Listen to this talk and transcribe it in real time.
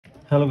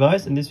Hello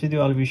guys, in this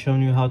video I'll be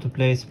showing you how to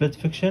play split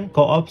fiction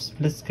co-op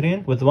split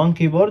screen with one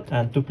keyboard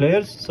and two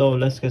players. So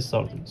let's get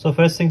started. So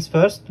first things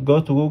first,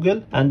 go to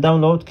Google and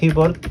download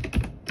keyboard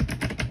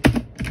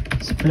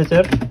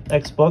splitter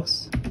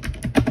Xbox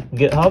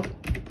GitHub.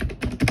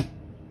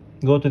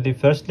 Go to the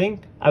first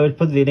link. I will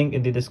put the link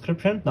in the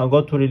description. Now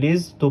go to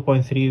release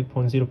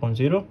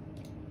 2.3.0.0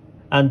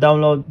 and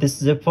download this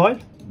zip file.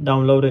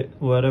 Download it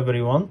wherever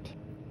you want.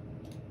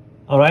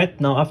 Alright,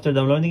 now after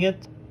downloading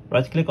it,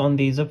 right click on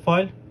the zip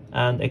file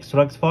and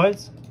extract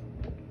files.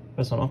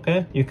 Press on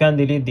OK. You can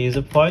delete the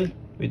zip file,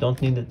 we don't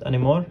need it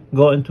anymore.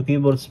 Go into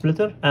keyboard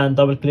splitter and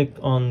double click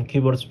on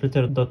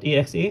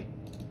keyboardsplitter.exe.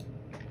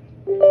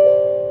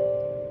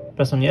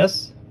 Press on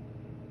yes.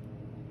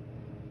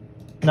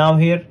 Now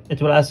here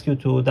it will ask you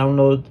to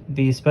download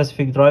the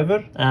specific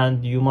driver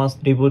and you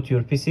must reboot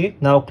your PC.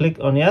 Now click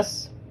on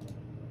yes.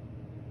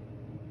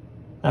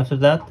 After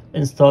that,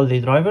 install the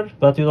driver,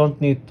 but you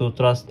don't need to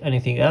trust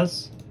anything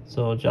else,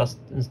 so just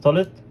install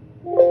it.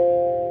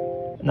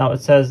 Now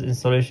it says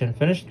installation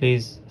finished.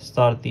 Please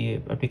start the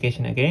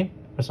application again.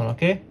 Press on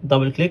OK.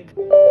 Double click.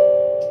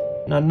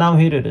 Now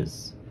here it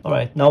is.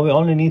 Alright, now we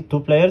only need two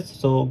players,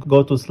 so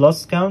go to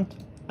slots count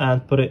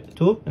and put it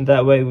 2, and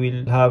that way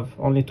we'll have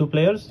only 2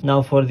 players.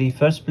 Now for the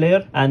first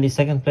player and the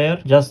second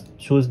player, just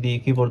choose the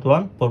keyboard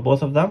 1 for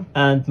both of them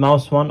and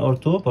mouse 1 or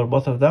 2 for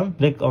both of them.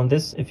 Click on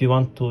this if you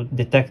want to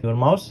detect your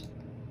mouse.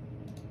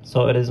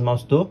 So it is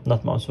mouse 2,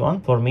 not mouse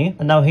 1 for me.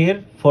 And now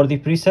here for the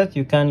preset,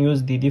 you can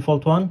use the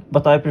default one,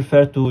 but I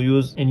prefer to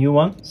use a new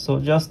one. So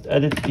just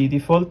edit the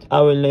default.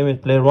 I will name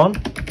it player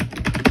 1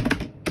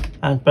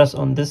 and press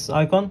on this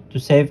icon to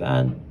save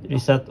and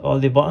reset all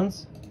the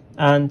buttons.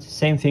 And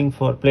same thing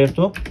for player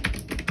 2.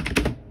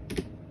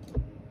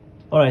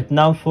 Alright,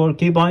 now for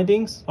key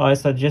bindings, I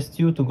suggest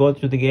you to go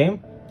to the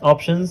game,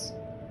 options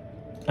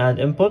and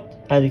input,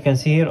 and you can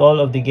see here all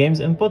of the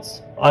game's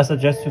inputs. I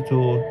suggest you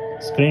to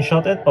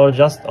screenshot it or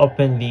just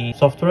open the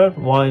software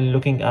while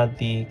looking at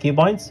the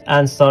keybinds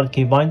and start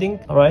key binding.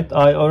 Alright,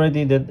 I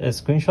already did a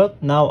screenshot.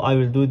 Now I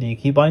will do the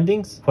key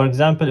bindings. For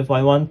example, if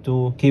I want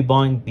to key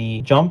bind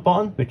the jump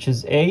button, which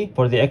is A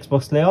for the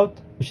Xbox layout,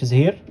 which is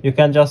here, you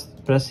can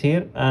just press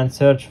here and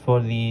search for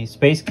the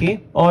space key,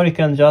 or you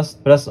can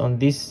just press on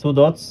these 2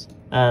 dots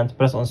and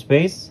press on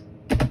space,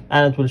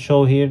 and it will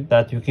show here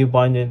that you keep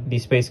binding the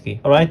space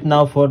key. Alright,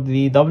 now for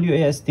the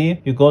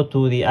WASD, you go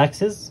to the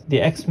axis.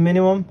 The X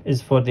minimum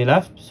is for the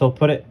left, so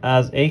put it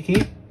as A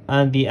key,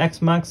 and the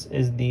X max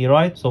is the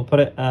right, so put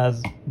it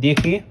as D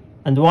key,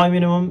 and Y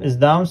minimum is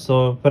down,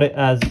 so put it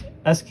as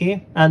S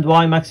key, and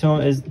Y maximum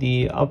is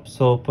the up,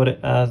 so put it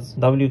as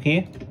W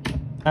key.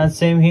 And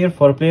same here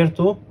for player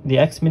 2, the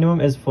X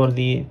minimum is for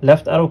the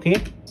left arrow key,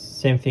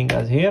 same thing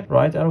as here,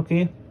 right arrow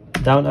key,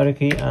 down arrow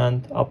key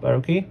and up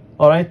arrow key.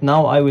 Alright,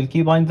 now I will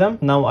key bind them.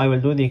 Now I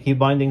will do the key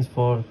bindings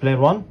for player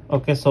 1.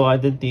 Okay, so I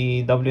did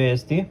the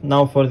WASD.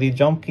 Now for the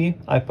jump key,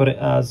 I put it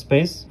as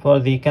space. For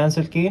the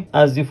cancel key,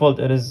 as default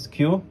it is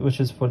Q, which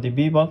is for the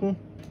B button.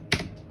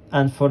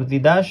 And for the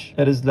dash,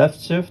 it is left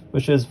shift,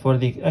 which is for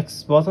the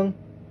X button.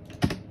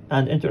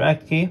 And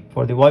interact key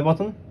for the Y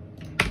button.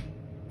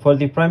 For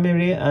the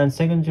primary and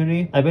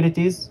secondary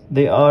abilities,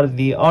 they are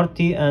the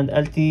RT and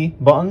LT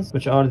buttons,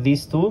 which are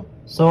these 2.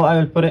 So I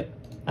will put it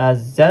as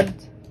Z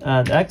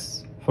and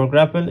X. For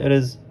grapple, it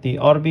is the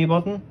RB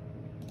button.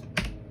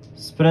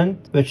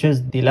 Sprint, which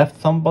is the left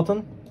thumb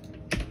button.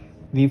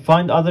 The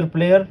find other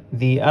player,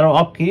 the arrow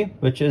up key,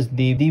 which is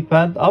the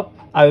D-pad up.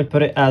 I will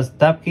put it as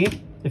tab key.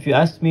 If you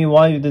ask me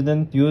why you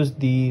didn't use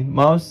the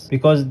mouse,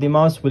 because the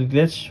mouse will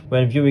glitch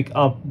when viewing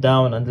up,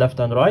 down and left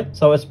and right,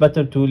 so it's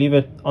better to leave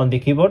it on the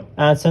keyboard.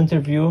 And center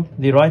view,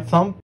 the right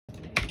thumb,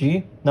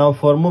 G. Now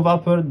for move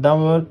upward,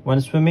 downward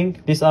when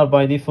swimming, these are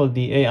by default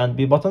the A and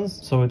B buttons,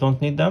 so we don't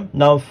need them.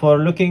 Now for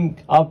looking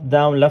up,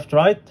 down, left,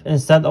 right,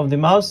 instead of the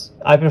mouse,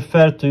 I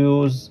prefer to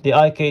use the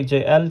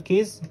IKJL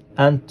keys.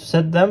 And to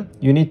set them,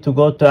 you need to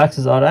go to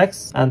axis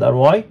RX and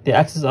RY. The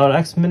axis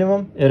RX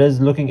minimum, it is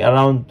looking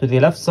around to the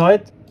left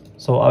side,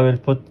 so I will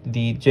put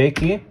the J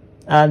key,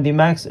 and the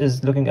max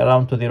is looking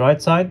around to the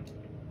right side,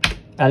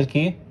 L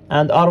key,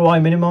 and RY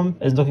minimum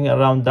is looking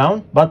around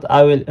down, but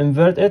I will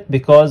invert it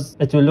because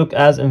it will look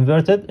as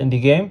inverted in the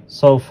game.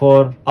 So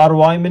for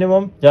RY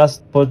minimum,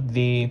 just put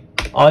the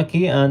I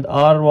key, and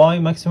RY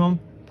maximum,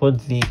 put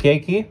the K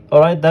key.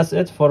 Alright, that's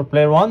it for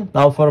player 1.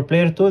 Now for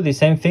player 2, the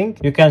same thing.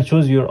 You can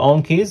choose your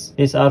own keys.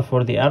 These are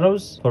for the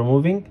arrows for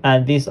moving,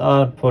 and these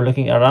are for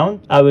looking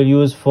around. I will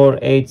use 4,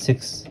 8,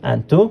 6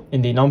 and 2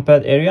 in the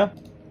numpad area.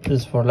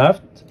 This is for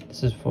left,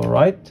 this is for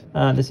right,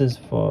 and this is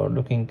for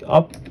looking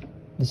up,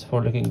 this is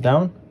for looking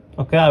down.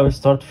 Okay, I will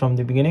start from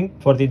the beginning.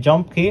 For the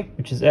jump key,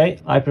 which is A,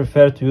 I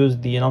prefer to use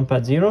the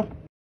numpad 0.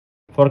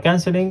 For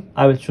cancelling,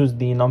 I will choose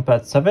the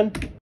numpad 7.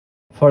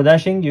 For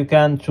dashing, you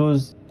can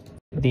choose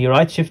the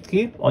right shift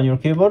key on your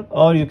keyboard,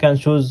 or you can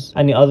choose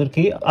any other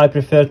key. I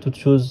prefer to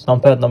choose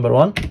numpad number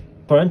 1.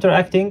 For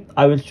interacting,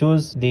 I will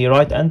choose the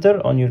right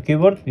enter on your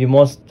keyboard, the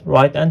most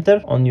right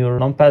enter on your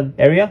numpad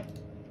area.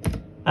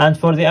 And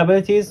for the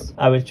abilities,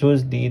 I will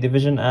choose the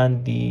division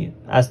and the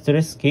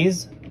asterisk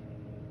keys.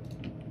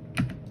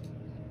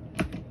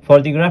 For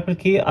the grapple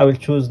key, I will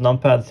choose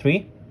numpad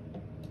 3.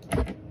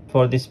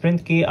 For the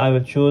sprint key, I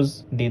will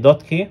choose the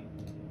dot key.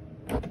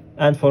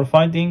 And for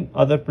finding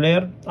other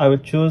player, I will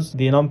choose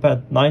the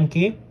numpad 9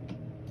 key.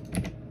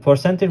 For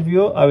center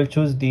view, I will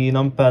choose the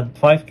numpad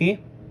 5 key.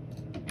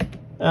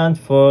 And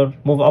for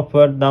move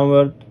upward,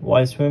 downward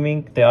while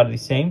swimming, they are the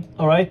same.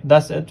 Alright,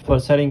 that's it for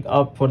setting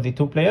up for the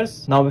 2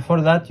 players. Now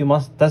before that, you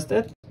must test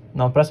it.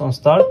 Now press on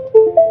start.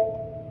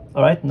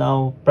 Alright,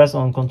 now press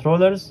on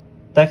controllers,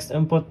 text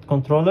input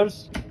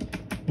controllers.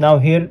 Now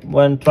here,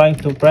 when trying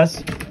to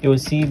press, you will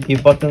see the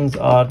buttons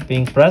are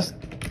being pressed.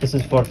 This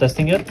is for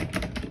testing it.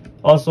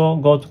 Also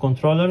go to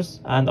controllers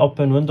and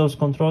open Windows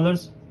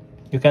controllers.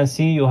 You can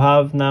see you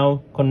have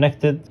now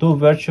connected 2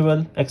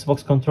 virtual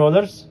Xbox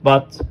controllers,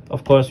 but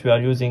of course we are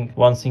using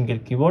one single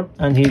keyboard,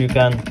 and here you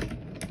can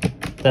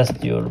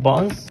test your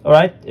buttons.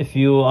 Alright, if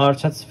you are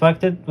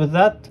satisfied with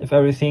that, if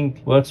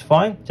everything works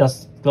fine,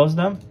 just close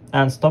them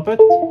and stop it.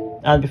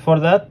 And before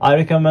that, I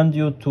recommend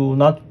you to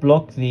not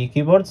block the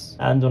keyboards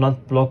and do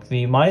not block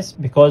the mice,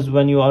 because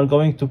when you are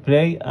going to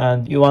play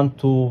and you want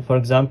to, for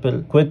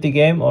example, quit the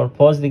game or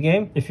pause the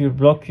game, if you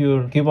block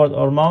your keyboard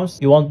or mouse,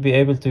 you won't be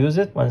able to use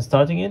it when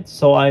starting it.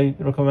 So I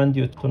recommend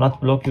you to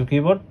not block your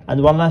keyboard.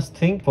 And one last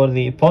thing, for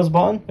the pause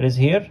button, it is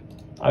here.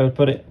 I will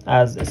put it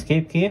as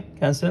escape key,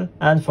 cancel.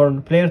 And for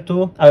player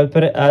 2, I will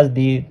put it as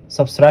the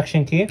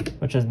subtraction key,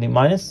 which is the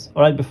minus.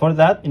 Alright, before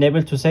that,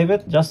 enable to save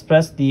it, just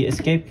press the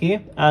escape key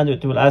and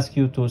it will ask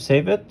you to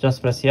save it.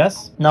 Just press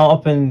yes. Now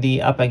open the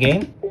app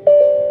again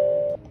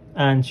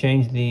and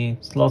change the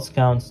slots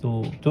count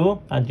to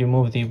 2 and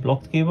remove the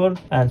blocked keyboard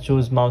and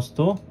choose mouse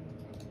 2,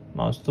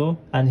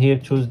 and here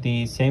choose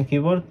the same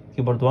keyboard,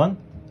 keyboard 1,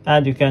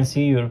 and you can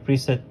see your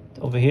preset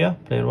over here,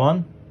 player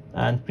 1,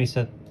 and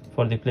preset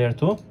for the player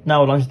 2.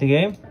 Now launch the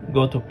game,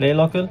 go to play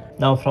local.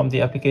 Now from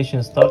the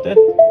application started,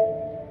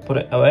 put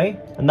it away.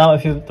 And now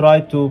if you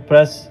try to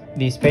press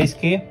the space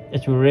key,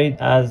 it will read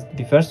as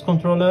the first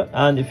controller,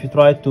 and if you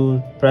try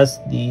to press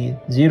the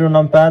 0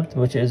 numpad,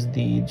 which is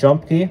the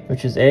jump key,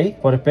 which is A,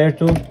 for the player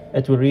 2,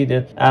 it will read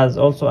it as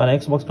also an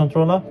Xbox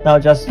controller. Now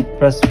just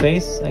press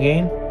space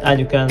again and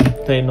you can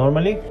play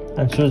normally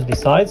and choose the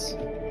sides.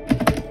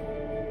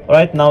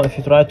 Alright, now if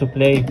you try to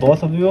play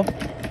both of you,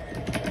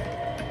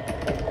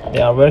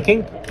 they are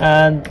working,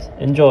 and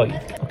enjoy.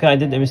 Okay, I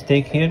did a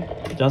mistake here.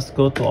 Just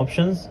go to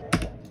options,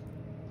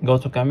 go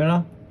to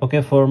camera.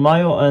 Okay, for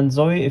Mayo and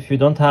Zoe, if you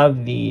don't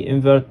have the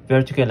invert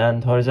vertical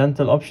and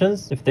horizontal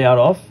options, if they are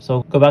off,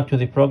 so go back to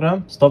the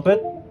program, stop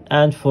it,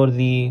 and for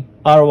the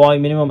RY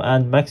minimum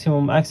and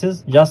maximum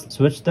axis, just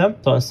switch them.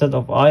 So instead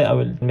of I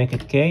will make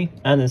it K,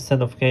 and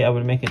instead of K I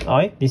will make it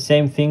I. The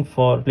same thing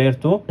for player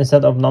 2.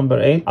 Instead of number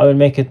 8, I will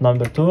make it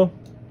number 2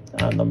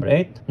 and number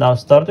 8. Now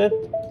start it,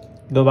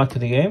 go back to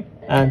the game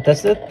and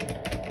test it,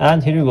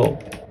 and here you go.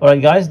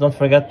 Alright guys, don't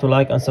forget to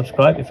like and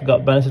subscribe if you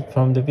got benefit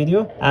from the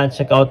video, and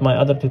check out my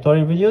other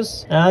tutorial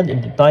videos, and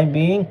in the time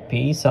being,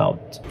 peace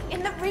out.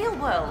 In the real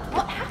world,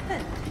 what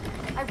happened?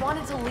 I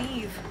wanted to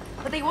leave,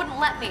 but they wouldn't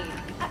let me.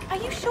 Are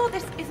you sure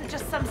this isn't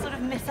just some sort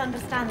of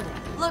misunderstanding?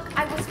 Look,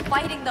 I was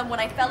fighting them when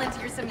I fell into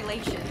your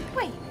simulation.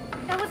 Wait,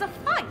 there was a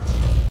fight?